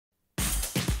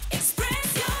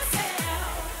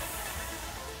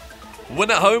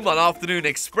Winner home on Afternoon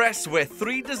Express, where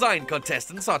 3 design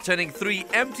contestants are turning 3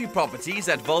 empty properties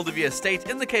at Valdevie Estate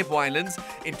in the Cape Winelands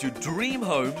into dream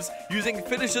homes using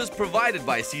finishes provided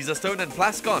by Caesarstone and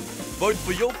Plascon. Vote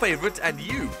for your favourite and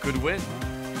you could win.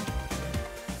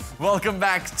 Welcome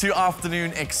back to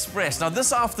Afternoon Express. Now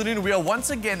this afternoon we are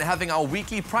once again having our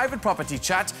weekly private property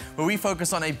chat where we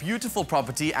focus on a beautiful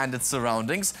property and its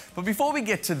surroundings. But before we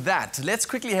get to that, let's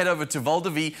quickly head over to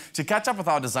Valdevie to catch up with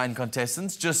our design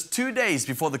contestants just 2 days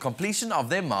before the completion of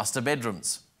their master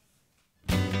bedrooms.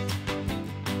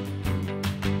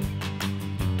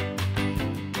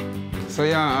 So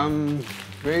yeah, I'm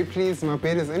very pleased my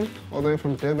bed is in, all the way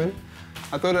from Durban.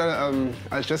 I thought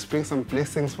I'd just bring some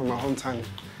blessings from my hometown.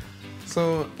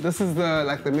 So this is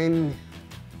the main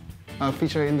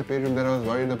feature in the bedroom that I was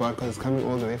worried about because it's coming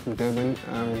all the way from Durban.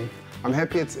 I'm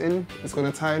happy it's in. It's going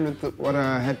to tie in with what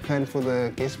I had planned for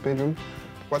the guest bedroom.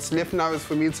 What's left now is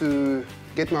for me to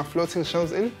get my floating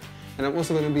shelves in, and I'm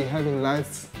also going to be having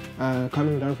lights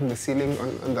coming down from the ceiling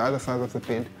on the other side of the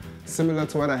bed, similar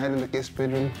to what I had in the guest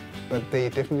bedroom, but they're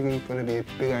definitely going to be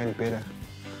bigger and better.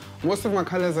 Most of my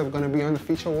colors are going to be on the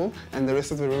feature wall, and the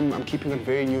rest of the room I'm keeping it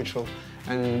very neutral.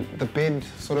 And the bed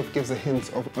sort of gives a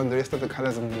hint on the rest of the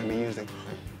colors I'm going to be using.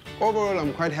 Overall,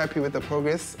 I'm quite happy with the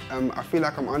progress. I feel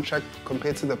like I'm on track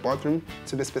compared to the bathroom,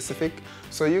 to be specific.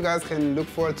 So you guys can look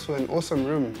forward to an awesome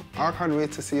room. I can't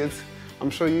wait to see it. I'm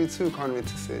sure you too can't wait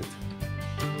to see it.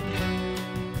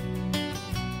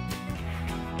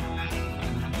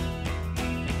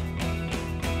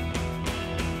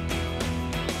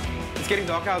 It's getting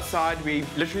dark outside. We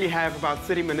literally have about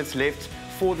 30 minutes left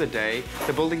for the day.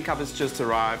 The building covers just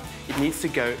arrived. It needs to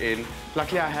go in.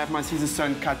 Luckily, I have my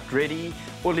Caesarstone cut ready.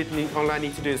 All I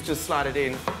need to do is just slide it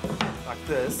in like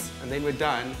this, and then we're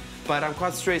done. But I'm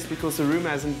quite stressed because the room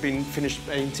hasn't been finished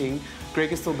painting.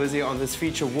 Greg is still busy on this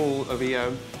feature wall over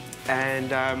here. And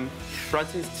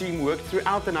Brad's team worked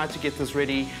throughout the night to get this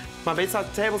ready. My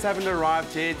bedside tables haven't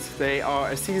arrived yet. They are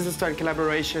a Caesarstone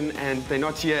collaboration and they're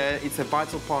not here. It's a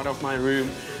vital part of my room.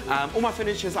 All my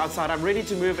furniture is outside. I'm ready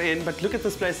to move in, but look at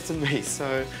this place, it's a mess.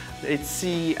 So let's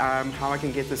see how I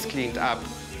can get this cleaned up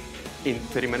in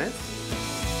 30 minutes.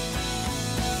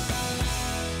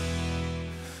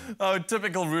 Oh,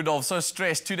 typical Rudolph, so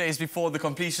stressed 2 days before the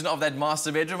completion of that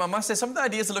master bedroom. I must say, some of the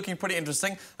ideas are looking pretty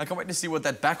interesting. I can't wait to see what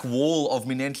that back wall of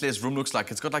Minentle's room looks like.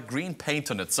 It's got like green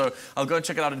paint on it. So I'll go and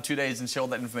check it out in 2 days and share all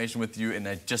that information with you in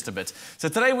just a bit. So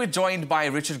today we're joined by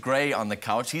Richard Gray on the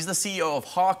couch. He's the CEO of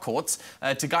Harcourts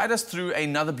to guide us through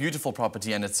another beautiful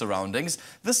property and its surroundings,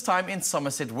 this time in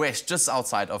Somerset West, just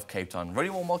outside of Cape Town.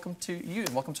 Very warm welcome to you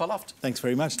and welcome to our loft. Thanks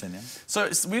very much, Daniel. So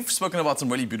we've spoken about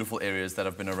some really beautiful areas that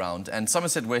have been around, and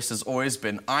Somerset West has always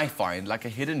been, I find, like a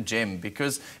hidden gem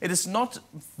because it is not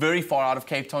very far out of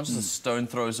Cape Town, just a stone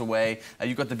throws away.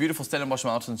 You've got the beautiful Stellenbosch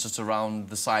Mountains just around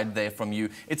the side there from you.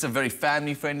 It's a very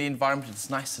family-friendly environment. It's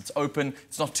nice, it's open,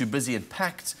 it's not too busy and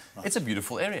packed. Right. It's a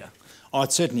beautiful area. Oh,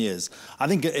 it certainly is. I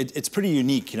think it's pretty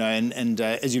unique, you know, and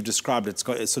as you've described, it's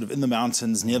sort of in the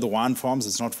mountains near the wine farms.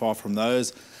 It's not far from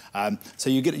those. So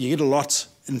you get a lot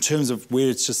in terms of where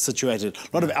it's just situated.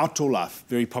 A lot of outdoor life,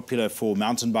 very popular for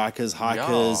mountain bikers,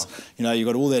 hikers. Yeah. You know, you've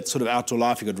got all that sort of outdoor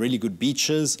life. You've got really good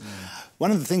beaches. One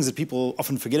of the things that people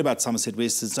often forget about Somerset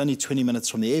West is it's only 20 minutes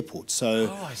from the airport.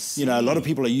 So, you know, a lot of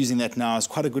people are using that now as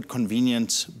quite a good,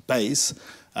 convenient base.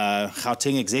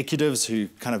 Gauteng executives who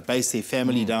kind of base their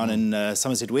family down in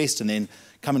Somerset West and then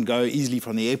come and go easily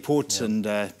from the airport and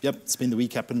spend the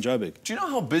week up in Joburg. Do you know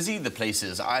how busy the place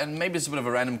is? And maybe it's a bit of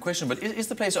a random question, but is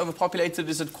the place overpopulated?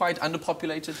 Is it quite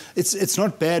underpopulated? It's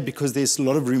not bad because there's a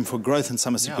lot of room for growth in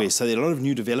Somerset West. So there are a lot of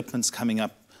new developments coming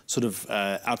up sort of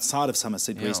outside of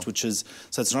Somerset West, which is,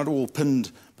 so it's not all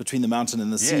pinned between the mountain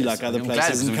and the sea like other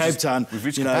places in Cape Town.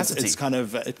 You know, it's kind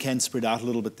of, it can spread out a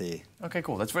little bit there. Okay,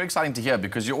 cool. That's very exciting to hear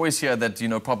because you always hear that, you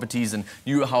know, properties and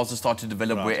new houses start to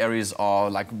develop where areas are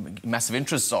like massive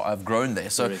interests have grown there.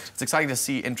 So it's exciting to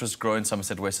see interest grow in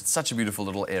Somerset West. It's such a beautiful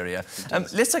little area.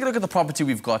 Let's take a look at the property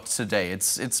we've got today.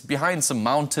 It's behind some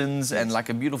mountains and like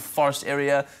a beautiful forest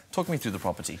area. Talk me through the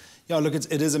property. Yeah, look,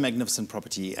 it is a magnificent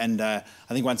property, and I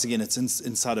think once again it's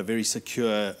inside a very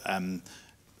secure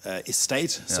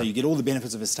estate. So you get all the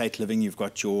benefits of estate living. You've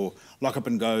got your lock up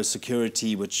and go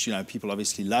security, which, you know, people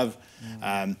obviously love.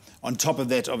 On top of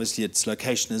that, obviously its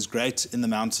location is great in the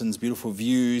mountains, beautiful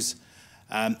views.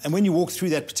 And when you walk through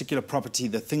that particular property,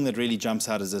 the thing that really jumps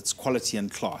out is its quality and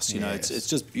class. You know, it's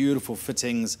just beautiful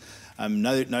fittings.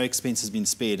 No expense has been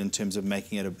spared in terms of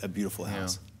making it a beautiful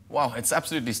house. Wow, it's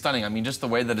absolutely stunning. I mean, just the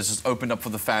way that it's just opened up for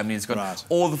the family. It's got Right.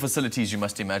 all the facilities you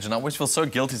must imagine. I always feel so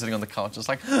guilty sitting on the couch. It's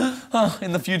like, oh,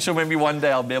 in the future, maybe one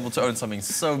day I'll be able to own something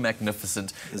so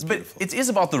magnificent. It's but beautiful. it is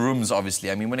about the rooms,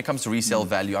 obviously. I mean, when it comes to resale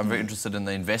value, I'm very interested in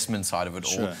the investment side of it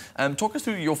Sure. all. Talk us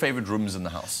through your favorite rooms in the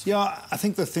house. Yeah, I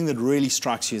think the thing that really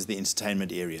strikes you is the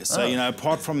entertainment area. So, you know,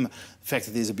 apart from the fact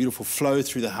that there's a beautiful flow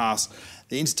through the house,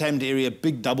 the entertainment area,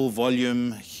 big double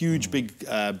volume, huge big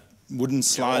wooden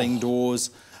sliding doors,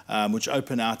 which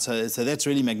open out. So that's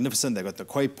really magnificent. They've got the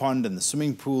koi pond and the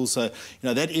swimming pool. So, you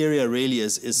know, that area really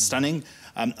is stunning.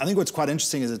 I think what's quite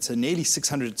interesting is it's a nearly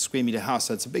 600 square metre house,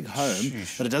 so it's a big home,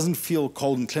 Sheesh. but it doesn't feel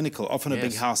cold and clinical. Often a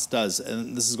big Yes. house does,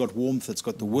 and this has got warmth, it's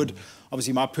got the wood.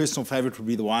 Obviously, my personal favourite would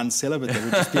be the wine cellar, but that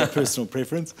would just be a personal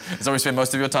preference. It's where you spend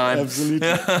most of your time. Absolutely.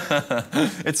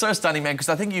 It's so stunning, man, because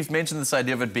I think you've mentioned this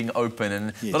idea of it being open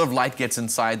and a lot of light gets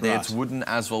inside there. Right. It's wooden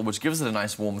as well, which gives it a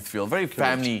nice warmth feel. Very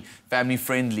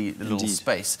family-friendly little Indeed.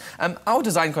 space. Our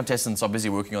design contestants are busy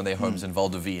working on their homes in Val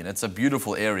de Vie, and it's a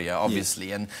beautiful area,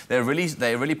 obviously, and they're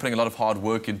really putting a lot of hard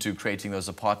work into creating those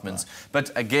apartments. But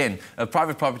again,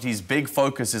 private property's big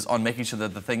focus is on making sure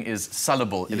that the thing is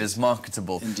sellable, it is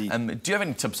marketable. Indeed. Do you have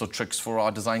any tips or tricks for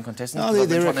our design contestants? No,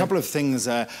 there are a couple of things.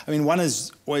 I mean, one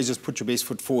is always just put your best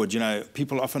foot forward. You know,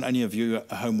 people often only view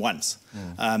a home once.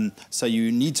 So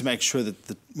you need to make sure that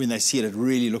when they see it, it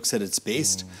really looks at its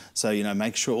best. So, you know,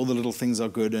 make sure all the little things are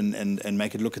good and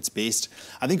make it look its best.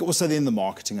 I think also then the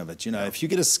marketing of it. You know, if you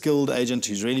get a skilled agent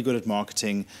who's really good at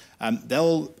marketing,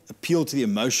 they'll appeal to the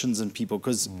emotions in people,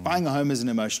 because buying a home is an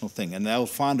emotional thing, and they'll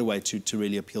find a way to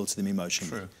really appeal to them emotionally.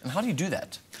 True. And how do you do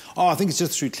that? Oh, I think it's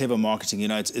just through clever marketing. You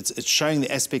know, it's showing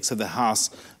the aspects of the house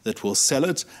that will sell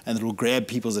it and that will grab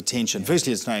people's attention.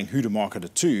 Firstly, it's knowing who to market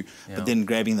it to, but then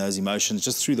grabbing those emotions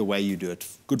just through the way you do it.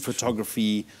 Good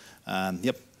photography,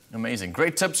 yep. Amazing.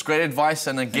 Great tips, great advice,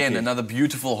 and again, another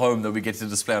beautiful home that we get to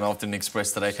display on Afternoon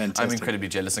Express today. Fantastic. I'm incredibly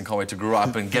jealous and can't wait to grow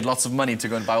up and get lots of money to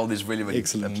go and buy all these really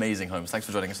Excellent. amazing homes. Thanks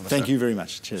for joining us on the show. Thank you very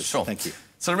much. Cheers. Sure. Thank you.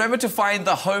 So remember to find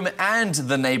the home and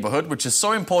the neighborhood, which is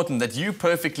so important that you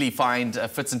perfectly find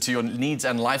fits into your needs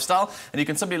and lifestyle. And you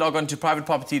can simply log on to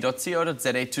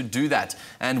privateproperty.co.za to do that.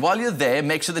 And while you're there,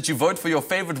 make sure that you vote for your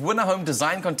favorite winner home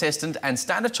design contestant and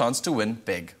stand a chance to win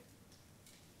big.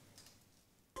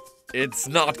 It's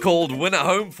not called Win a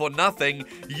Home for nothing.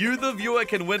 You, the viewer,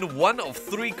 can win one of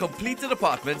 3 completed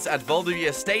apartments at Val de Vie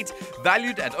Estate,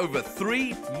 valued at over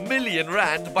 3 million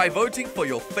rand, by voting for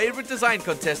your favorite design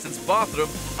contestant's bathroom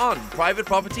on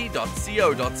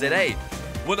privateproperty.co.za.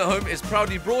 Win a Home is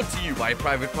proudly brought to you by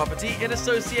Private Property in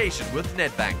association with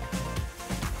Nedbank.